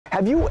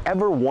Have you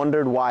ever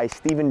wondered why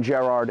Steven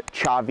Gerrard,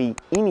 Xavi,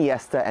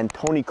 Iniesta, and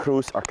Toni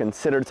Kroos are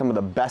considered some of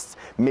the best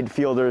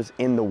midfielders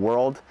in the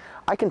world?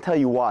 I can tell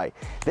you why.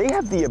 They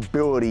have the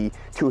ability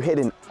to hit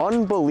an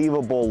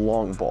unbelievable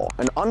long ball,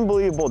 an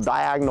unbelievable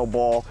diagonal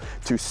ball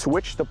to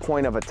switch the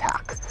point of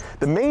attack.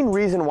 The main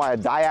reason why a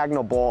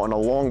diagonal ball and a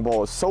long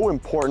ball is so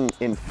important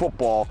in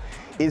football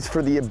is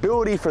for the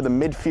ability for the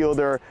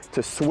midfielder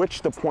to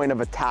switch the point of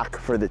attack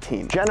for the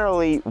team.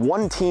 Generally,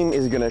 one team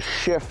is gonna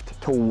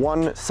shift to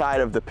one side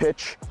of the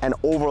pitch and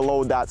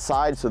overload that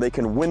side so they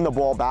can win the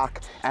ball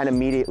back and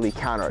immediately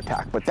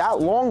counterattack. But that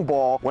long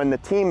ball, when the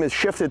team is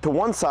shifted to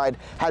one side,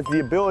 has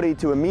the ability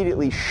to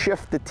immediately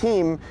shift the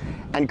team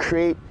and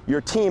create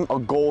your team a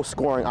goal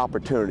scoring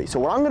opportunity. So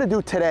what I'm gonna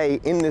do today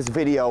in this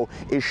video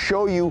is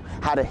show you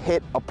how to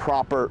hit a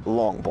proper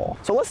long ball.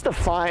 So let's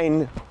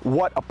define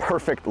what a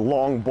perfect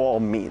long ball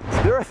means.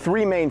 There are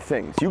three main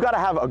things. You gotta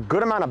have a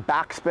good amount of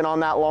backspin on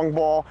that long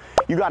ball,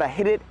 you gotta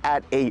hit it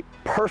at a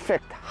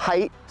perfect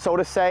height, so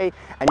to say,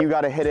 and you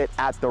gotta hit it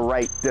at the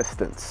right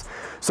distance.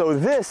 So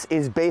this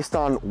is based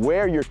on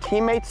where your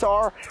teammates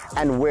are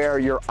and where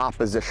your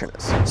opposition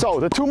is. So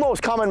the two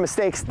most common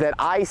mistakes that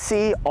I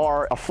see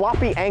are a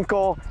floppy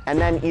ankle and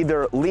then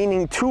either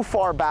leaning too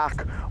far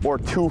back or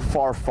too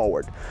far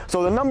forward.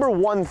 So the number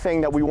one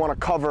thing that we want to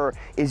cover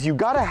is you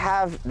got to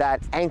have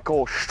that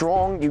ankle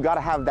strong, you got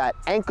to have that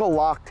ankle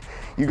locked,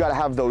 you got to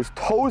have those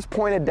toes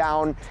pointed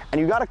down,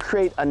 and you got to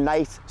create a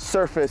nice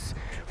surface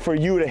for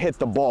you to hit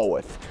the ball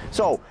with.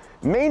 So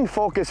main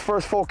focus,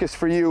 first focus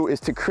for you is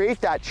to create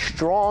that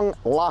strong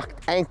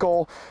locked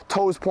ankle,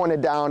 toes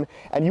pointed down,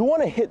 and you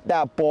want to hit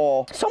that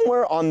ball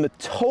somewhere on the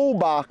toe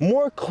box,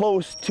 more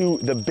close to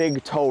the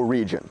big toe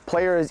region.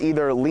 Players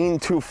either lean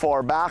too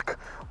far back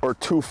or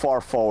too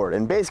far forward.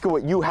 And basically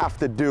what you have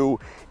to do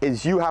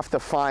is you have to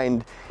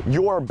find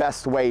your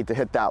best way to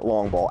hit that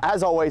long ball.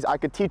 As always, I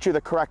could teach you the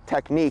correct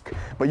technique,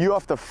 but you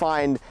have to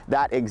find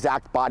that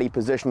exact body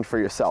position for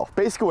yourself.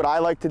 Basically what I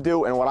like to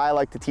do and what I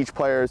like to teach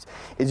players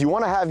is you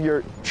want to have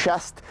your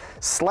chest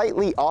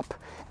slightly up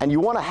and you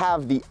want to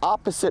have the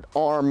opposite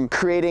arm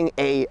creating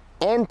a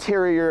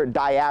anterior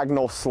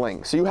diagonal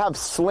sling. So you have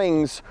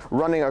slings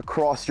running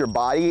across your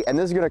body, and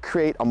this is going to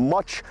create a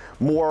much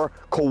more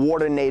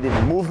coordinated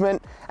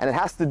movement, and it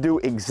has to do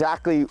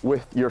exactly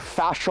with your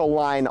fascial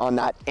line on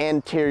that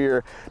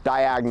anterior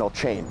diagonal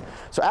chain.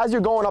 So as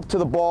you're going up to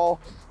the ball,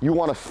 you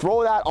want to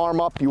throw that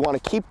arm up, you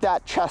want to keep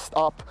that chest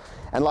up,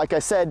 and like I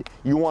said,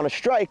 you want to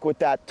strike with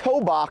that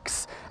toe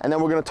box, and then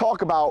we're going to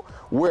talk about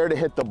where to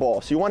hit the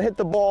ball. So you want to hit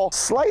the ball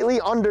slightly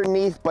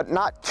underneath, but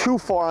not too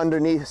far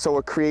underneath so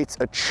it creates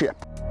a chip.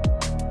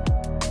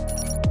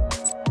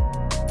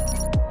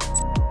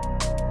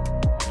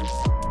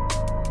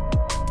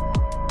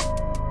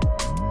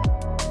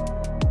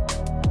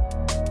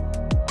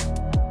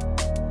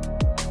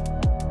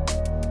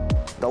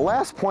 The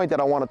last point that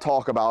I want to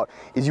talk about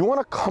is you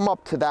want to come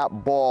up to that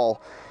ball,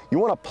 you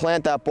want to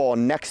plant that ball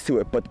next to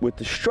it, but with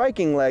the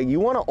striking leg,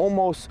 you want to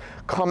almost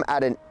come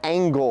at an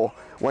angle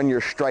when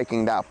you're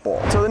striking that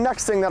ball. So the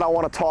next thing that I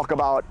want to talk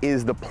about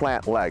is the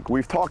plant leg.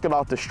 We've talked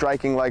about the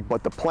striking leg,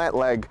 but the plant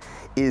leg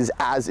is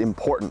as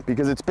important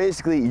because it's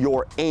basically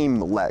your aim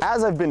leg.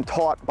 As I've been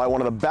taught by one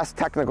of the best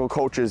technical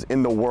coaches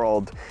in the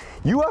world,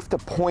 you have to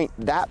point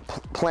that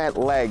plant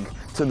leg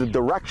to the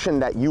direction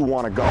that you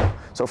want to go.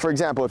 So for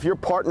example, if your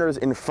partner is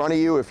in front of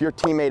you, if your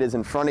teammate is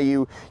in front of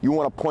you, you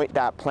want to point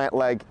that plant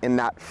leg in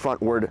that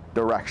frontward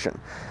direction.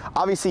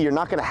 Obviously, you're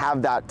not going to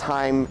have that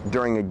time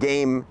during a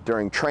game,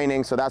 during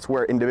training, so that's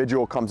where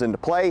individual comes into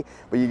play,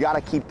 but you got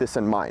to keep this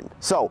in mind.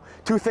 So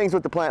two things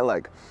with the plant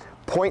leg.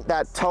 Point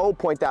that toe,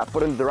 point that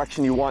foot in the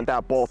direction you want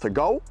that ball to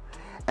go,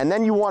 and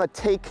then you want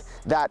to take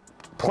that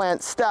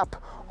plant step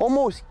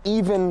almost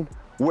even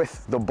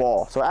with the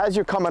ball. So as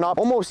you're coming up,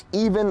 almost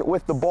even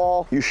with the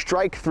ball, you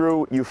strike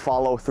through, you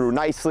follow through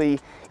nicely.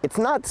 It's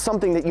not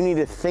something that you need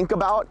to think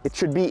about. It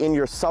should be in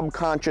your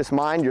subconscious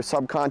mind, your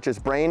subconscious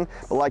brain.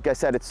 But like I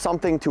said, it's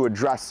something to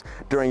address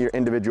during your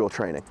individual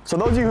training. So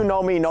those of you who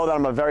know me know that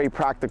I'm a very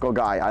practical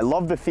guy. I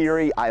love the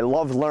theory, I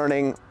love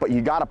learning, but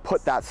you gotta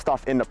put that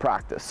stuff into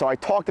practice. So I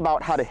talked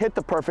about how to hit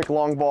the perfect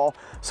long ball.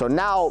 So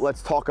now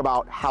let's talk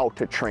about how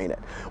to train it.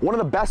 One of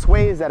the best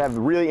ways that have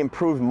really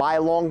improved my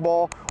long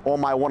ball, all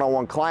my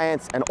one-on-one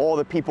clients and all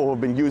the people who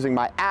have been using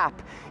my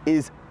app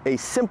is a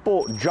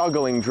simple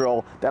juggling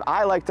drill that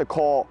I like to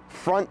call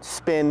front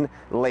spin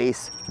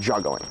lace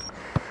juggling.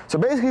 So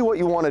basically what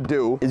you want to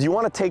do is you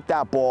want to take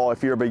that ball,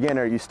 if you're a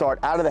beginner, you start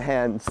out of the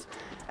hands,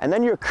 and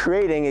then you're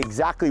creating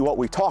exactly what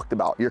we talked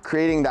about. You're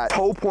creating that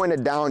toe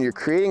pointed down, you're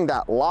creating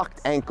that locked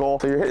ankle.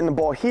 So you're hitting the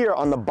ball here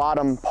on the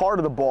bottom part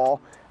of the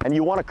ball, and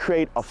you want to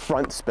create a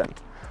front spin.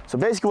 So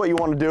basically what you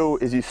want to do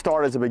is you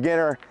start as a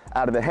beginner,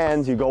 out of the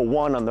hands, you go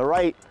one on the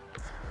right,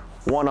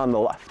 one on the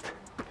left,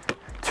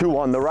 two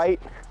on the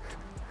right,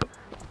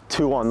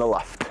 two on the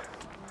left,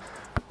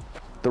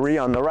 three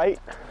on the right,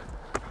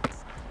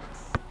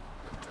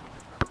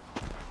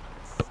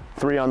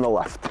 three on the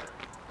left.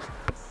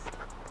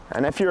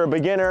 And if you're a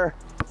beginner,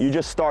 you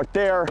just start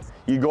there,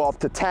 you go up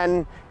to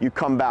 10, you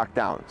come back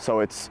down. So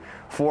it's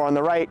 4 on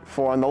the right,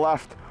 4 on the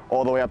left,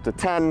 all the way up to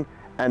 10,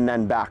 and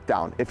then back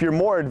down. If you're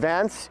more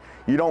advanced,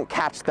 you don't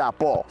catch that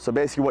ball. So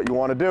basically what you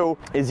want to do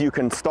is you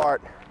can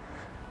start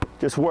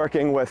just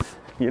working with,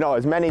 you know,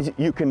 as many as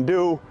you can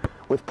do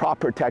with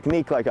proper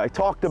technique like I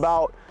talked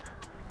about.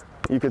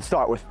 You could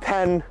start with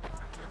 10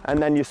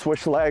 and then you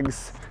switch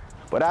legs.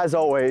 But as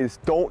always,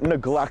 don't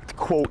neglect,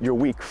 quote, your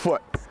weak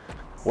foot.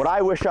 What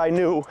I wish I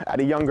knew at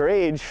a younger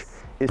age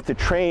is to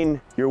train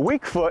your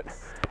weak foot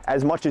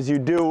as much as you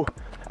do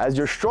as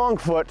your strong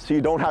foot, so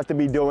you don't have to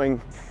be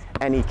doing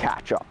any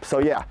catch up. So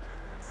yeah,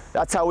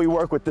 that's how we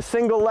work with the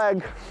single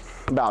leg,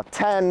 about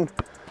 10,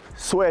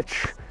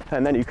 switch,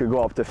 and then you could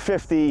go up to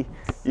 50,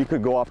 you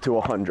could go up to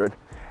 100.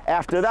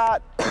 After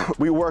that,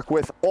 we work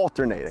with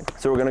alternating.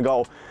 So we're gonna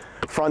go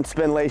front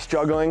spin lace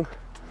juggling,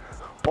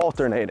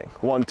 alternating.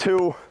 1,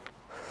 2,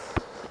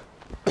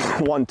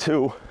 1,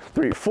 2,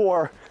 3,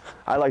 4.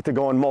 I like to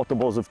go in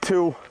multiples of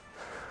 2.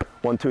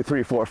 1, 2,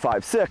 3, 4,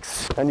 5,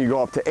 6, and you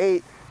go up to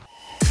 8.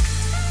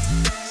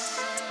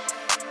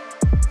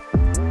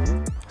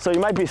 So you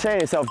might be saying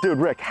to yourself, dude,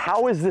 Rick,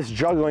 how is this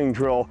juggling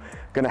drill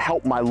gonna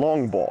help my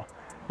long ball?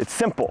 It's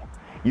simple.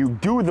 You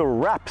do the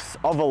reps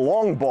of a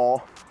long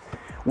ball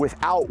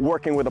without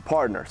working with a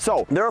partner.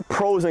 So there are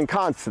pros and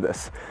cons to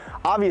this.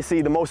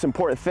 Obviously, the most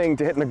important thing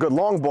to hitting a good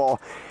long ball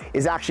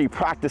is actually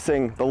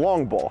practicing the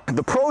long ball.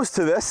 The pros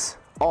to this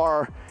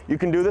are you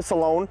can do this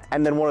alone,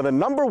 and then one of the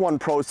 #1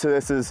 pros to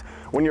this is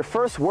when you're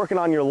first working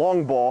on your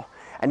long ball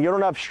and you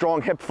don't have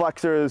strong hip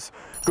flexors,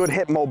 good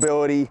hip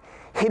mobility,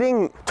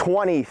 hitting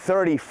 20,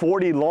 30,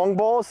 40 long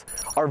balls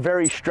are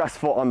very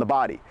stressful on the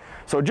body.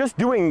 So just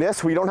doing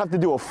this, we don't have to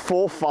do a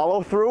full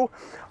follow through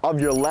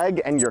of your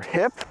leg and your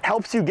hip,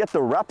 helps you get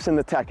the reps and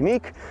the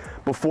technique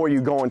before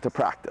you go into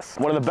practice.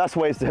 One of the best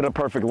ways to hit a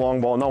perfect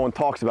long ball no one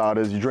talks about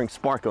is you drink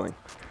sparkling.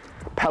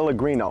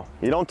 Pellegrino.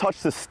 You don't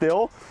touch the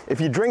still. If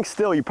you drink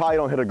still, you probably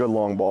don't hit a good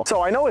long ball.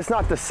 So I know it's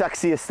not the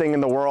sexiest thing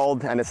in the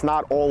world, and it's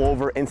not all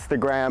over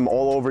Instagram,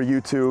 all over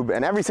YouTube,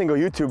 and every single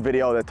YouTube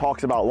video that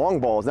talks about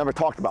long balls never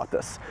talked about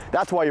this.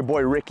 That's why your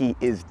boy Ricky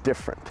is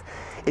different.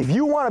 If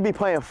you want to be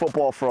playing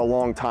football for a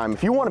long time,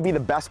 if you want to be the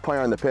best player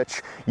on the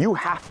pitch, you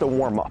have to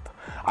warm up.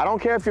 I don't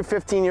care if you're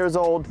 15 years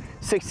old,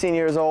 16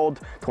 years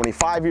old,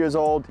 25 years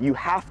old, you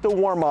have to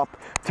warm up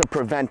to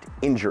prevent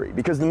injury.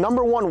 Because the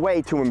 #1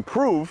 way to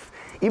improve,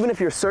 even if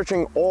you're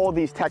searching all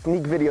these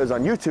technique videos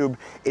on YouTube,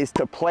 is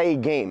to play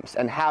games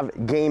and have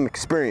game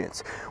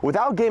experience.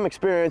 Without game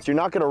experience, you're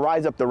not gonna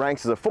rise up the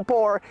ranks as a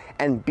footballer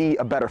and be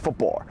a better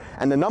footballer.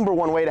 And the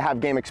 #1 way to have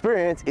game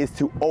experience is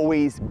to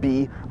always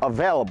be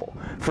available.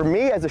 For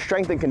me, as a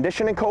strength and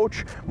conditioning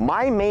coach,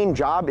 my main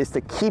job is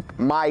to keep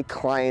my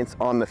clients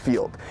on the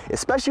field,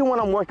 especially when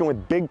I'm working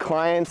with big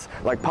clients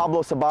like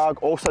Pablo Sabag,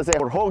 Osaze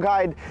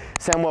Horhogaid,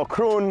 Samuel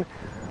Kroon,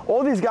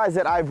 all these guys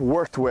that I've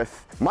worked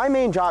with. My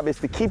main job is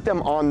to keep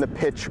them on the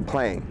pitch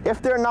playing.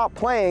 If they're not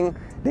playing,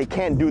 they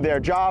can't do their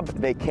job,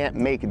 they can't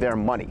make their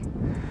money.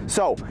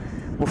 So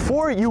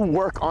before you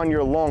work on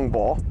your long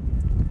ball,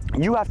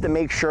 you have to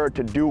make sure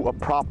to do a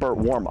proper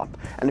warm-up.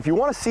 And if you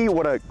want to see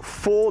what a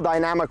full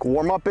dynamic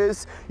warm-up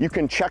is, you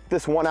can check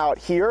this one out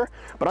here,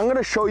 but I'm going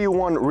to show you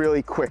one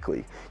really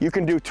quickly. You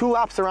can do 2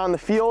 laps around the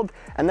field,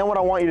 and then what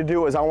I want you to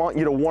do is I want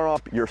you to warm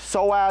up your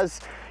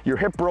psoas, your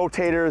hip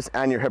rotators,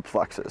 and your hip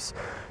flexors.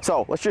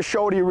 So let's just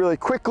show it to you really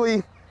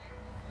quickly.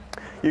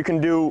 You can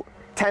do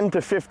 10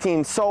 to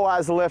 15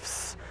 psoas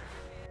lifts.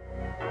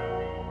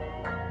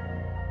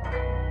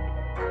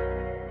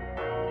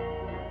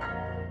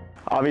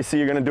 Obviously,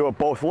 you're gonna do it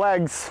both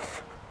legs.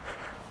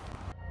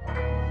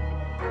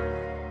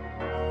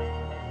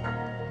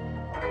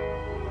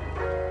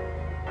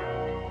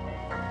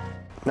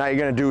 Now you're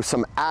gonna do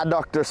some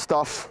adductor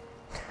stuff.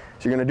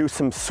 So you're gonna do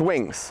some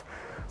swings.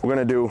 We're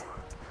gonna do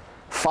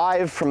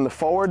 5 from the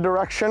forward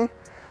direction.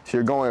 So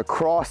you're going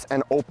across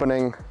and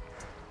opening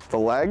the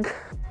leg.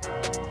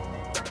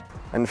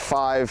 And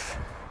 5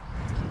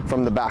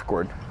 from the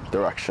backward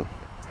direction.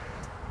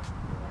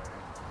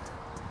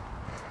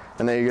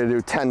 And then you're gonna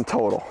do 10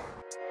 total.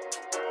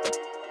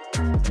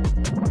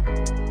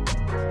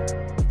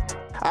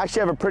 I actually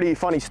have a pretty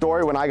funny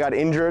story when I got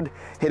injured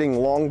hitting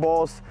long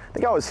balls. I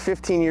think I was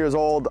 15 years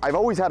old. I've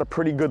always had a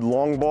pretty good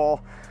long ball.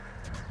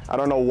 I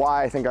don't know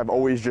why, I think I've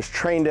always just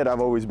trained it.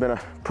 I've always been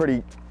a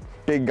pretty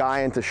big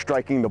guy into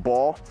striking the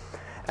ball.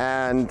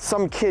 And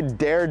some kid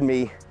dared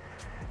me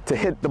to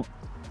hit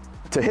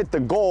the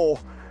goal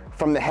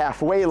from the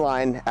halfway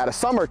line at a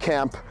summer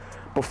camp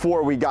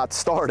before we got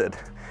started.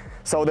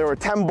 So there were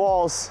 10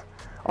 balls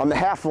on the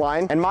half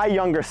line, and my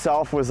younger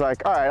self was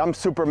like, all right, I'm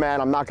Superman,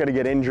 I'm not gonna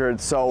get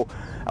injured. So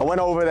I went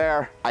over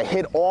there, I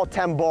hit all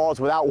 10 balls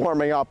without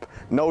warming up,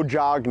 no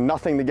jog,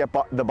 nothing to get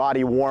the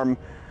body warm.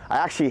 I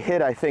actually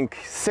hit, I think,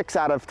 6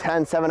 out of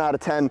 10, 7 out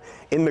of 10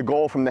 in the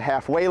goal from the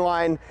halfway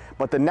line,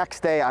 but the next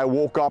day I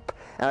woke up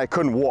and I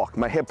couldn't walk.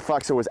 My hip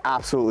flexor was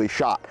absolutely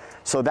shot.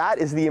 So that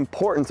is the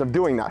importance of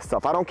doing that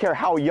stuff. I don't care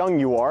how young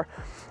you are.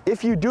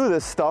 If you do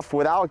this stuff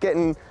without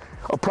getting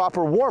a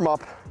proper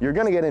warm-up, you're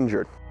gonna get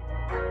injured.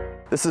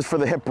 This is for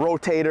the hip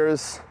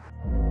rotators.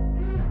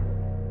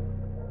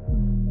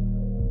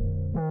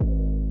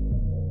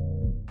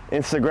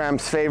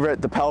 Instagram's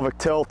favorite, the pelvic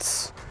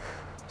tilts.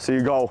 So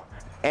you go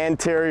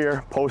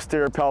anterior,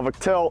 posterior pelvic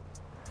tilt.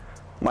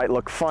 Might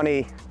look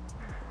funny,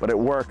 but it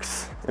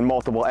works in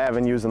multiple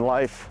avenues in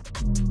life.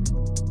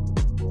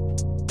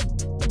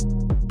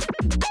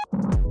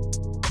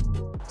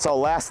 So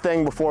last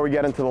thing before we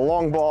get into the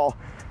long ball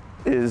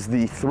is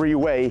the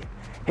 3-way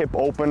hip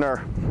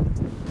opener.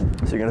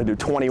 So you're gonna do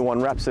 21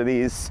 reps of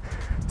these,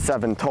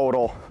 7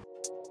 total.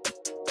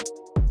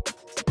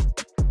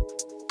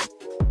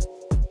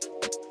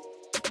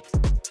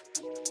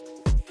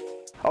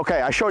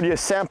 Okay, I showed you a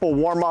sample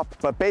warm-up,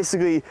 but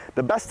basically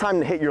the best time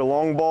to hit your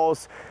long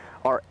balls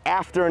are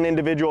after an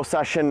individual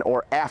session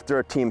or after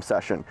a team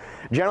session.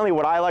 Generally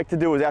what I like to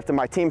do is after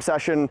my team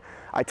session,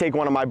 I take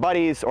one of my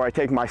buddies, or I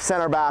take my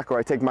center back, or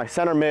I take my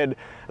center mid,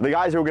 the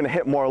guys who are gonna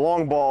hit more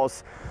long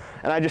balls,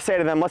 and I just say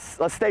to them,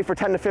 let's stay for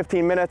 10 to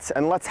 15 minutes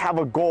and let's have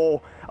a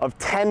goal of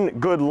 10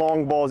 good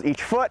long balls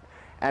each foot,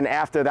 and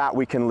after that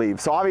we can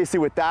leave. So obviously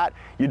with that,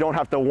 you don't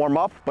have to warm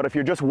up, but if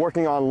you're just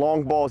working on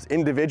long balls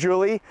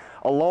individually,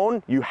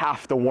 alone, you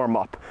have to warm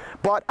up.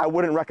 But I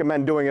wouldn't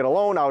recommend doing it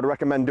alone. I would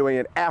recommend doing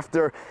it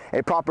after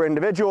a proper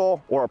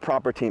individual or a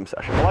proper team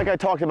session. Like I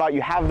talked about,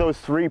 you have those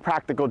 3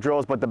 practical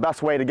drills, but the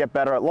best way to get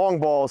better at long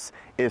balls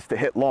is to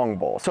hit long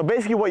balls. So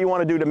basically what you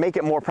want to do to make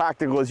it more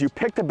practical is you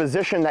pick the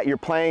position that you're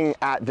playing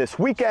at this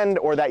weekend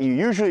or that you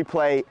usually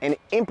play and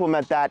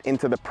implement that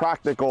into the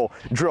practical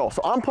drill.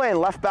 So I'm playing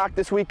left back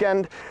this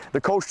weekend.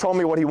 The coach told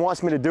me what he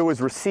wants me to do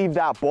is receive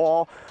that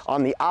ball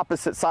on the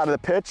opposite side of the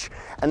pitch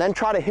and then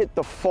try to hit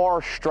the far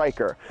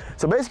striker.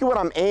 So basically what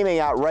I'm aiming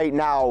at right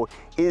now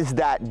is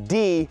that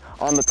D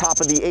on the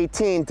top of the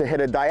 18 to hit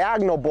a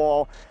diagonal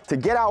ball to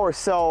get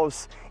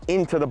ourselves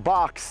into the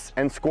box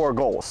and score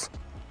goals.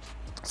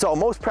 So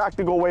most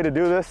practical way to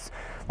do this,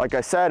 like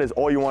I said, is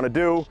all you want to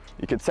do.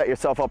 You can set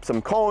yourself up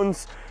some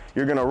cones.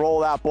 You're going to roll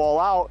that ball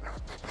out,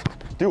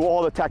 do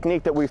all the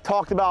technique that we've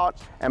talked about,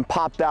 and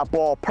pop that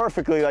ball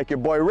perfectly like your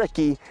boy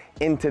Ricky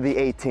into the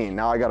 18.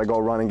 Now I got to go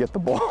run and get the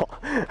ball.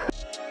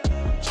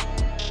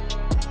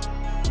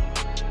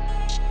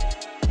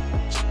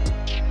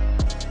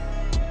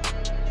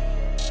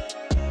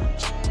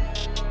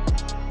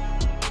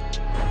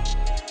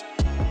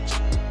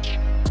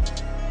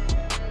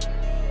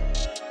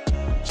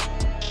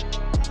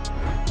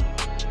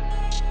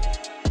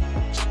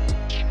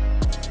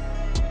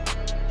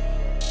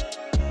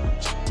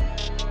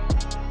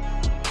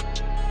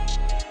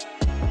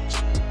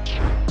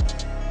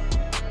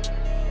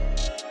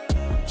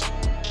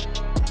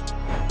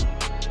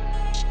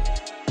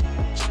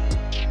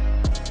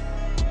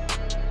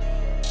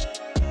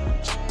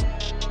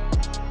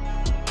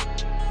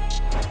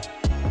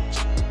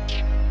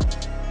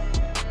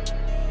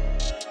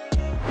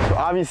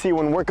 Obviously,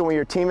 when working with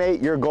your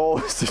teammate, your goal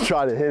is to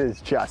try to hit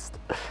his chest.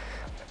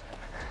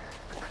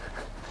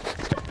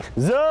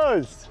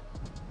 Zeus!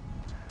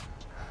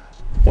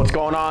 What's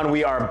going on?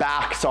 We are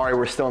back. Sorry,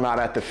 we're still not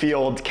at the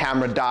field.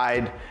 Camera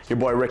died. Your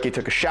boy Ricky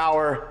took a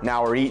shower.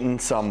 Now we're eating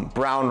some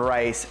brown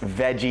rice,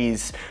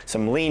 veggies,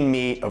 some lean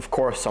meat, of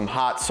course, some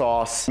hot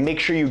sauce. Make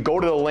sure you go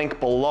to the link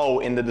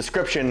below in the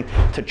description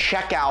to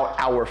check out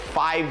our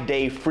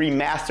 5-day free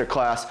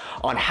masterclass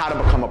on how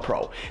to become a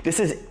pro. This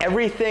is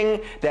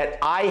everything that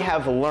I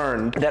have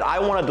learned that I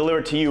want to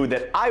deliver to you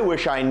that I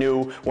wish I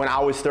knew when I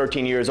was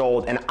 13 years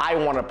old and I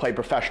want to play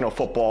professional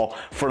football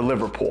for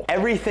Liverpool.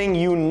 Everything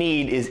you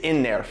need is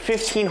in there.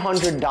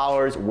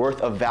 $1,500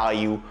 worth of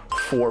value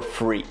for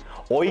free.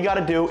 All you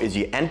gotta do is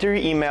you enter your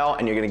email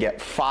and you're gonna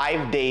get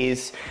 5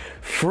 days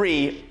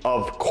free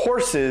of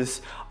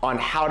courses on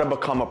how to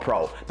become a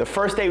pro. The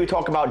first day we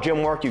talk about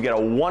gym work, you get a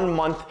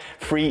 1-month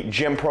free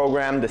gym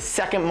program. The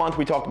second month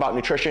we talk about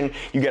nutrition,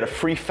 you get a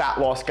free fat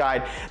loss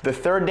guide. The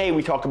third day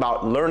we talk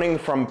about learning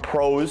from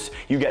pros,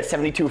 you get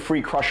 72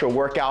 free crusher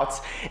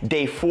workouts.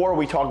 Day 4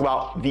 we talk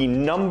about the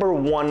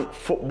 #1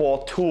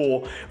 football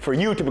tool for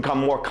you to become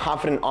more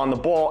confident on the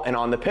ball and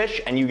on the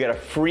pitch, and you get a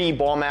free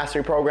ball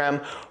mastery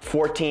program,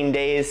 14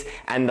 days.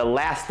 And the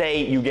last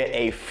day you get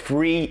a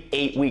free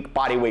 8-week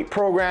bodyweight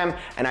program,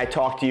 and I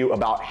talk to you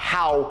about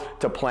how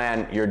to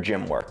plan your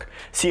gym work.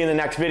 See you in the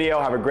next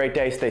video. Have a great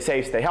day. Stay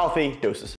safe, stay healthy. Deuces.